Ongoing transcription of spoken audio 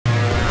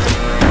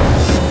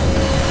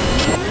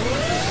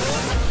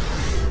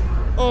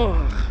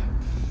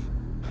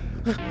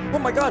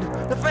my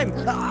god, the flame!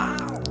 Ow!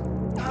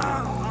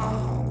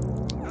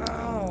 Ow!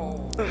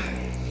 Ow!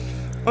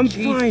 I'm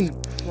Jesus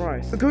fine.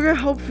 Christ. Go get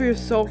help for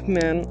yourself,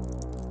 man.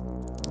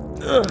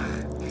 Ugh.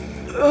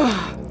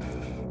 Ugh.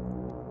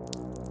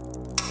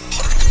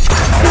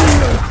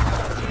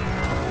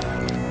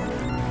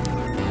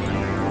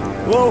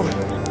 Whoa!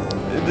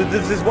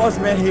 This is boss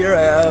man here.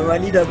 I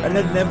need an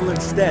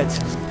ambulance instead.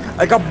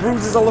 I got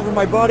bruises all over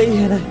my body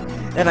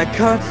and I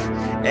cut,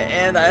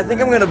 and I think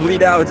I'm gonna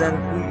bleed out.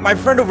 And my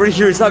friend over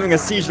here is having a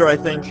seizure, I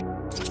think.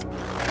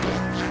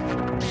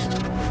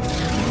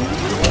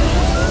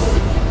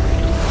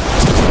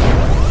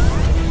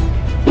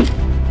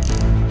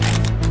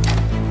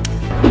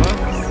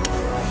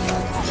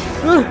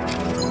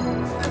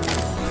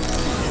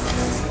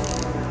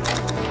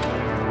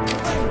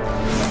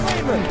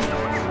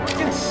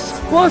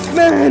 Boss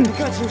man!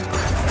 Got you.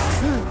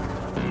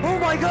 Oh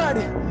my god!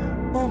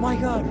 Oh my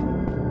god!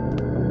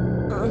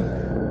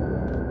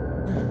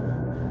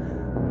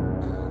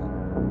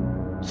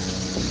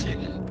 Shit.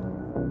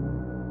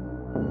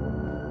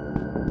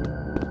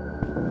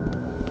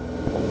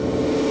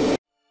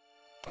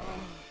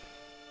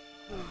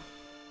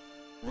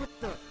 What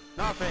the?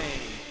 Nothing.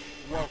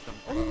 Welcome.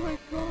 Oh my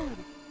god.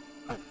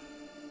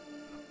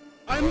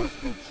 I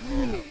must be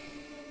dreaming.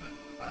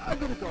 I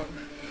gotta go.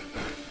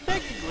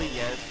 Technically,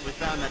 yes, we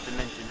found that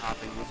dimension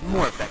hopping was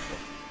more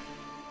effective.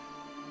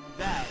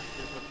 That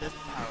is what this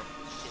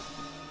powerful shit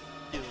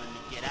is doing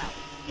to get out.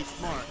 Be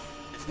smart.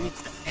 This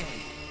needs to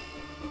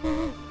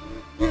end.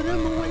 Get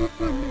him away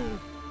from me.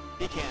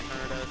 He can't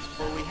hurt us,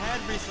 for we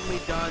had recently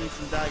done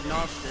some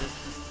diagnosis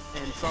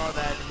and saw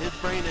that his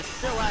brain is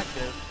still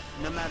active,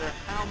 no matter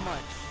how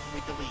much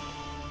we delete it.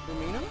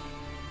 Romina?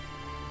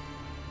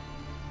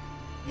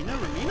 You know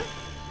Romina?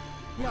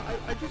 Yeah,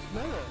 I just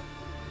met her.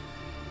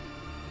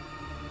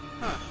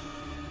 Huh.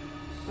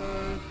 So,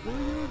 who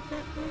are you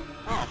exactly?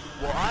 Oh,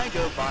 well I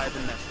go by the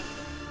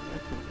messenger.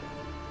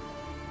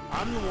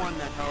 I'm the one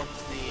that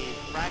helps the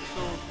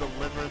fractals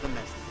deliver the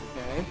message.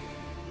 Okay.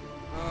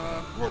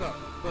 Hold up,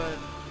 but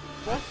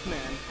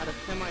Bossman had a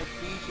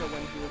semi-seizure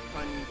when he was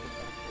trying to use the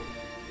fractal.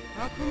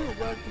 How come it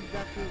worked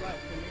exactly right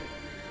for me?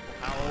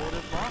 How old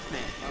is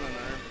Bossman? I don't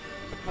know.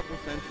 A couple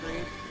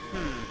centuries?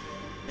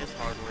 His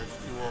hardware's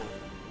too old.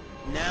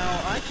 Now,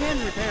 I can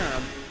repair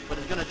him, but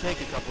it's gonna take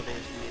a couple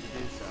days for me to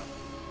do so.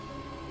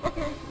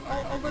 Okay,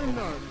 I'll let him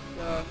know.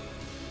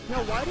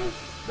 Now why does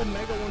the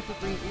Mega want to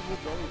bring Evil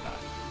Jolly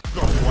back? The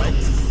what?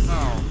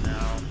 Oh no.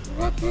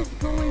 What is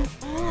going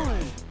on?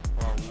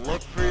 Well,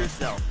 look for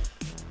yourself.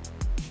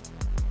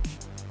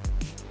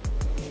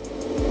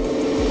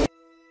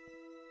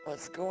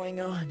 What's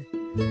going on?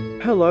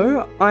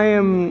 Hello, I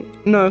am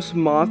Nurse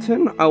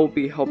Martin. I will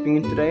be helping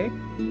you today.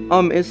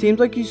 It seems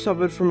like you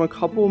suffered from a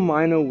couple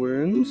minor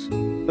wounds,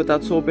 but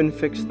that's all been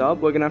fixed up.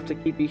 We're gonna have to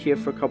keep you here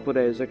for a couple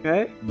days,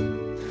 okay?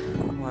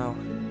 Wow.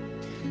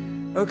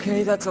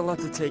 Okay, that's a lot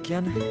to take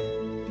in.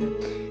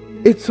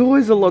 It's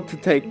always a lot to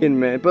take in,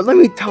 man, but let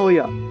me tell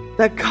ya,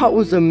 that cut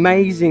was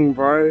amazing,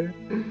 bro.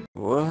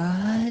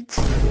 What?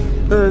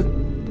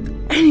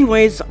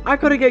 Anyways, I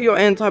gotta get your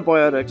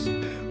antibiotics.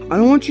 I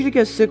don't want you to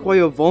get sick while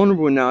you're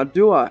vulnerable now,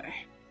 do I?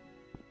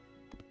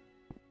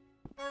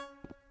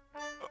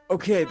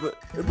 Okay, but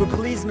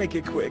please make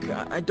it quick.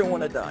 I don't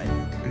want to die.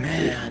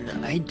 Man,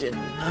 I did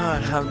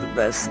not have the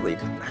best sleep.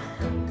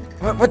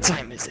 What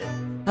time is it?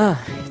 Ah,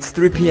 it's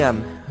 3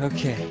 p.m.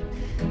 Okay.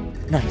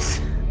 Nice.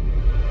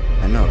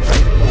 I know,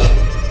 right?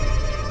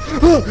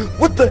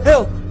 What the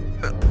hell?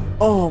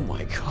 Oh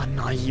my god,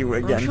 not you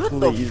again, Shut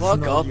please. the fuck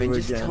not up you and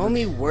just again. tell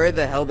me where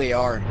the hell they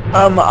are.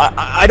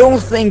 I don't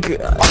think...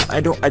 I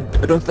don't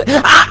think...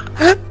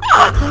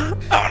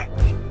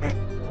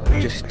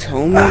 Just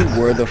tell me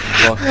where the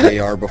fuck they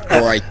are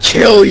before I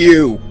kill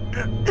you!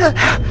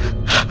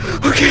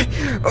 Okay.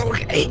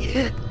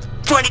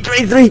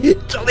 2023,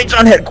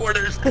 JollyTron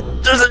headquarters.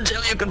 There's a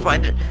jail you can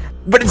find it,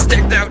 but it's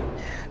decked out.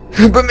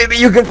 But maybe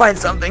you can find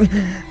something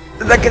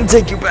that can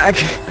take you back.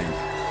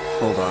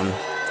 Hold on.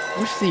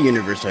 What's the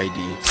universe ID?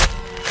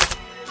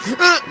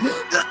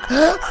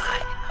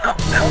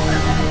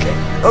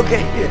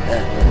 Okay.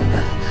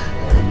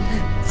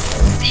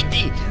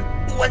 CD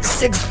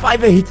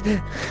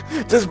 1658.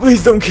 Just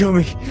please don't kill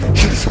me.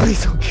 Just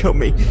please don't kill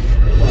me.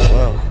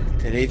 Well,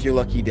 today's your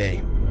lucky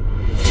day.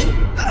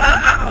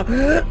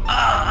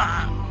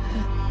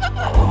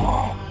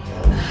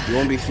 You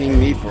won't be seeing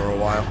me for a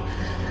while.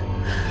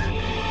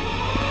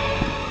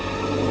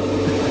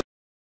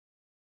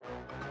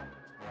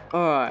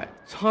 Alright,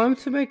 time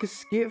to make a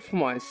skit for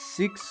my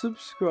 6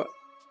 subscribers.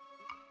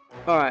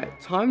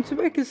 Alright, time to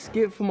make a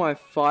skit for my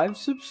 5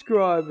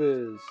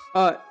 subscribers.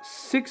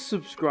 6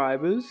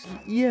 subscribers?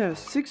 Yeah,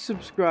 6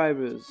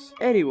 subscribers.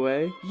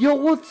 Anyway, yo,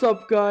 what's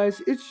up guys?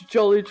 It's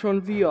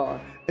JollyTron VR,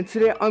 and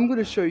today I'm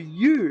gonna show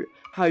you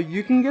how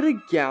you can get a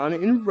gown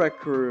in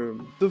Rec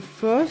Room. The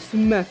first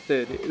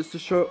method is to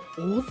show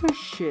all the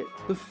shit.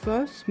 The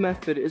first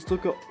method is to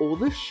look at all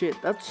the shit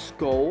that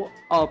Skull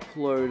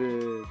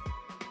uploaded.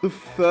 The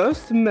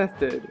first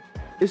method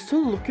is to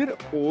look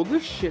at all the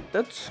shit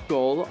that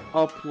Skull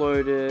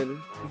uploaded.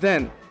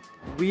 Then,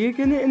 we are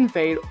gonna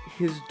invade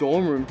his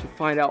dorm room to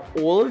find out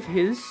all of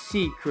his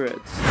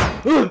secrets.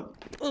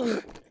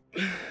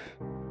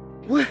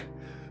 What?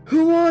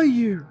 Who are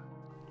you?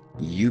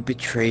 You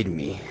betrayed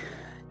me.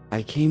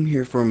 I came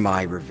here for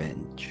my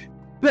revenge.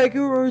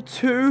 Beggar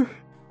 02?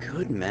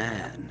 Good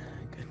man.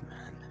 Good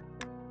man.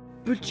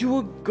 But you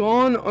were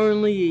gone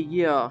only a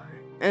year.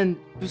 And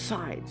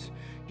besides,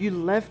 you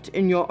left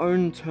in your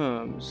own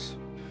terms.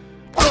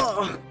 You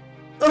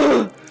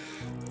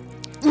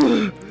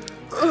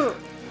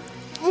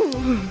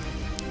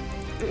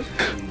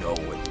know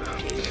what you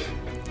did.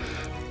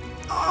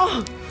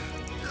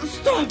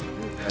 Stop!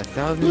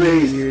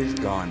 1,000 years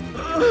gone.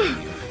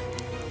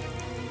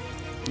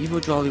 Evil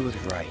Jolly was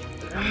right.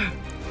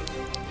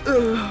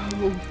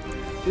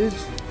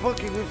 It's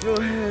fucking with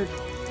your head.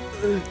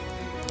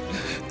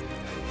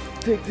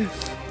 Take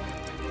this.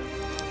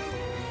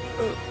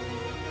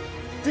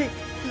 Take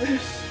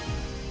this.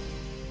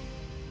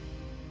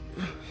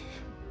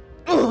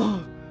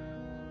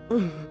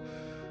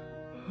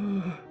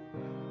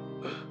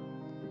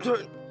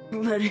 Don't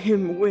let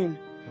him win.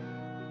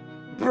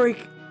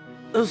 Break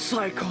the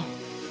cycle.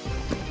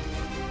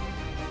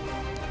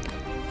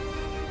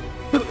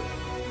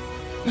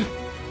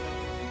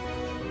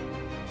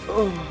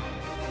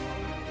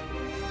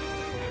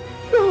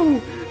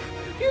 No!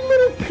 You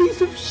little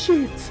piece of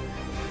shit!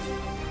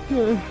 He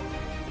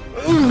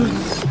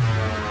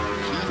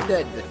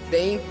said the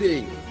same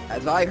thing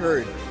as I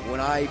heard when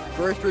I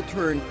first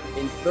returned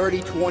in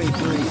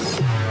 3023.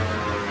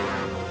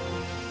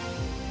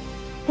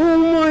 Oh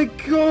my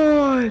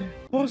god!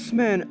 Boss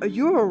man, are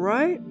you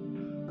alright?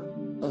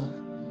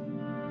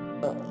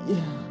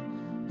 Yeah.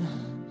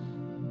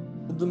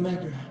 The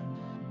maker.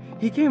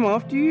 He came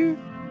after you?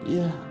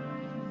 Yeah.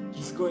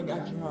 He's going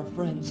after our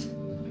friends.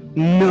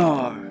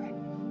 No!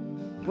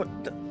 What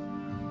the?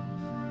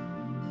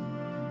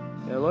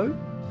 Hello?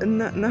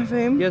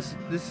 Nafam? Yes,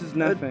 this is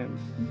Nafam.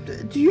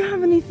 Do you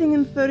have anything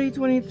in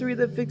 3023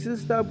 that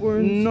fixes stab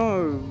wounds?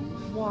 No.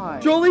 Why?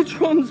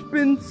 JollyTron's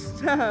been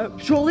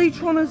stabbed.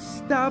 JollyTron has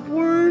stab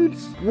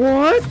wounds?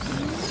 What?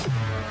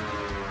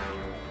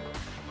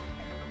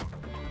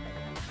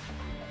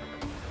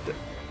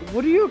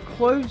 What are your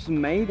clothes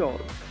made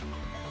of?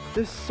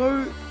 They're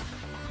so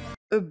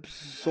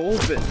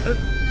absorbent.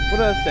 What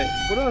did I say?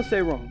 What did I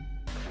say wrong?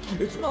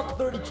 It's not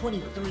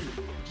 3023.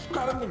 Just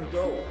grab him and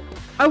go.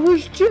 I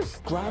was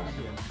just... Grab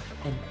him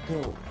and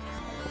go.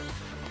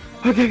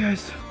 Okay,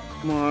 guys.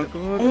 Oh my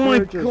god. Oh my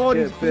god,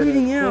 he's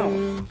bleeding out.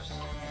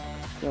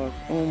 Fuck.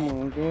 Oh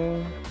my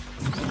god.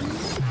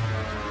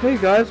 Hey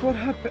guys, what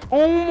happened?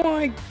 Oh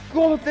my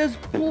god, there's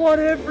blood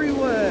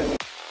everywhere.